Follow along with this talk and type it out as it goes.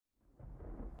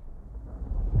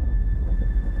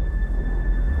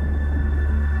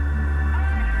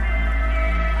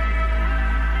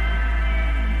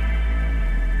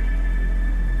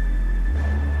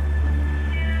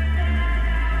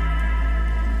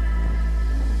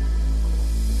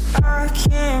I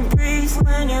can't breathe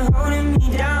when you're holding me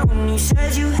down. You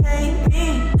said you hate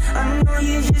me, I know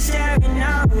you're just staring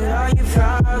out. All your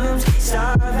problems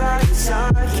stop out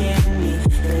talking me,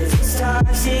 'cause it's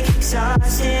toxic,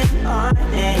 exhausting,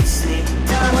 honestly.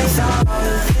 Done with all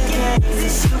of the games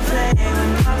that you play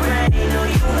with my brain. Know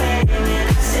you hate me and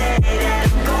I say that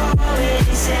I'm going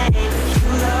insane. You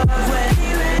love when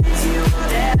you hate you,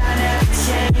 that I never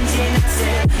change. And I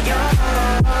say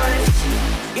yours,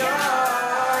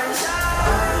 yours. I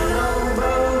know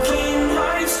broken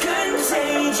hearts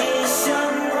contagious.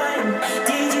 Someone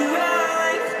did you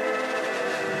right.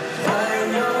 I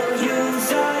know you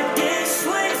thought this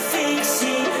would fix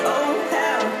it. Oh,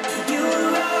 how you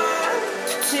lied.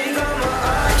 Take all my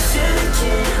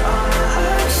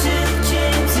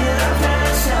oxygen till I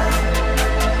pass out.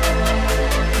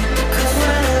 Because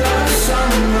when I love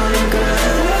someone,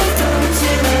 girl, I don't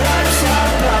till the lights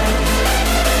are out.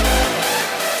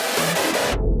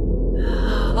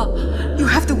 You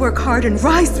have to work hard and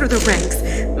rise through the ranks.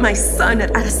 My son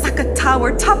at Arasaka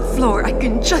Tower, top floor. I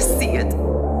can just see it.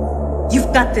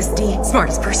 You've got this, D.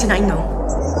 Smartest person I know.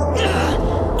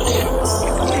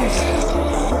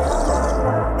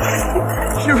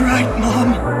 You're right,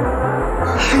 Mom.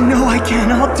 I know I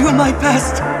can. I'll do my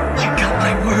best. I got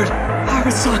my word.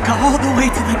 Arasaka all the way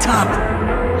to the top.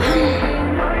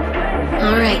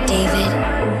 All right, David.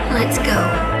 Let's go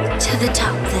to the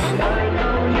top then.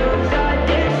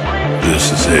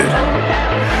 This is it.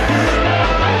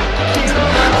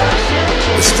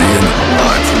 It's the end of the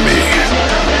line for me.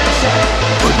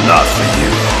 But not for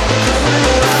you.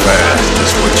 Fast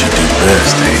is what you do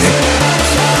best, ain't it?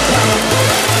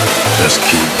 Just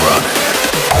keep running.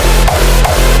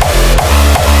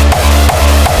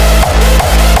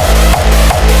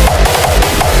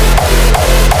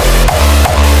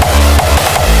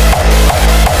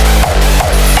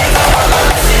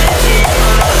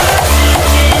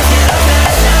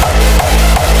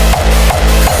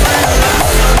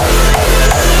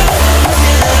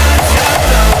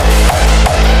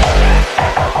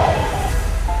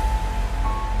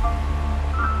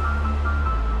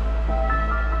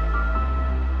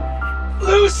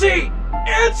 Lucy!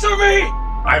 Answer me!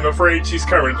 I'm afraid she's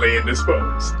currently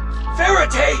indisposed.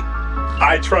 Faraday!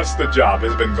 I trust the job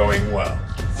has been going well.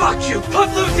 Fuck you!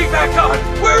 Put Lucy back on!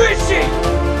 Where is she?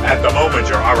 At the moment,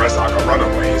 your Arasaka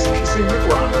runaway is kissing the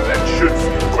ground and should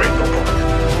feel great no more.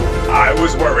 I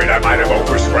was worried I might have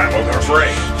over-scrambled her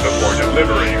brain before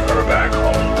delivering her back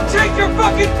home. Take your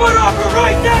fucking foot off her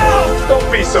right now! Don't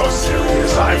be so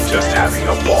serious, I'm just having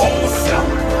a ball of a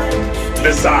time.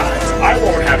 Besides, I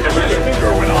won't have to lift a finger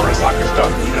when Arasaka's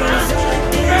done.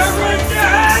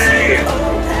 Faraday!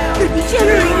 You're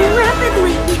degenerating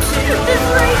rapidly. This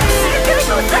rate is gonna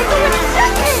go psycho in a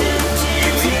second.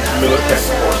 Militant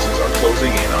forces are closing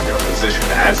in on your position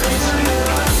as we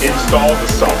speak. Install the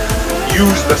salt.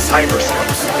 Use the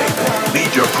cyberscope.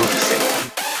 Lead your crew to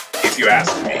safety. If you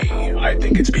ask me, I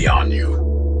think it's beyond you.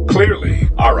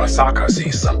 Clearly, Arasaka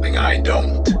sees something I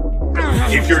don't.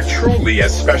 If you're truly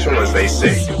as special as they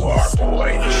say you are,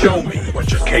 boy, show me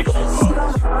what you're capable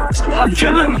of. I'll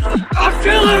kill him! I'll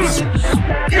kill him!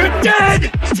 You're dead!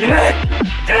 Dead!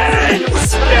 Dead! Dead!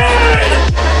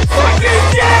 Fucking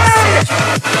dead!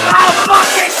 I'll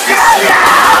fucking kill you!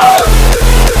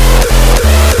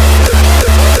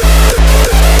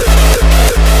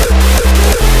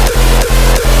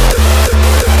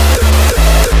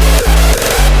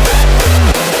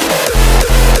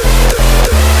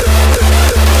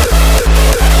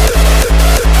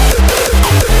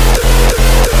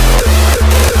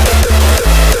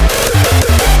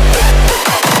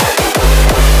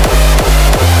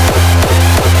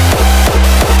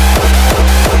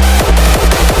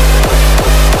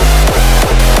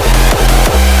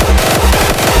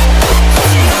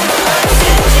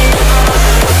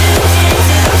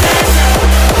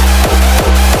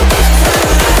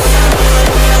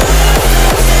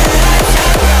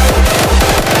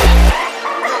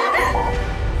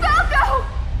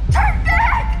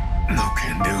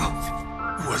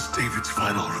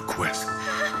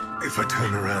 If I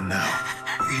turn around now,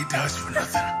 he dies for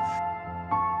nothing.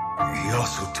 He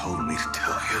also told me to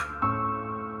tell you.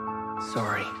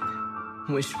 Sorry.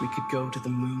 Wish we could go to the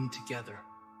moon together.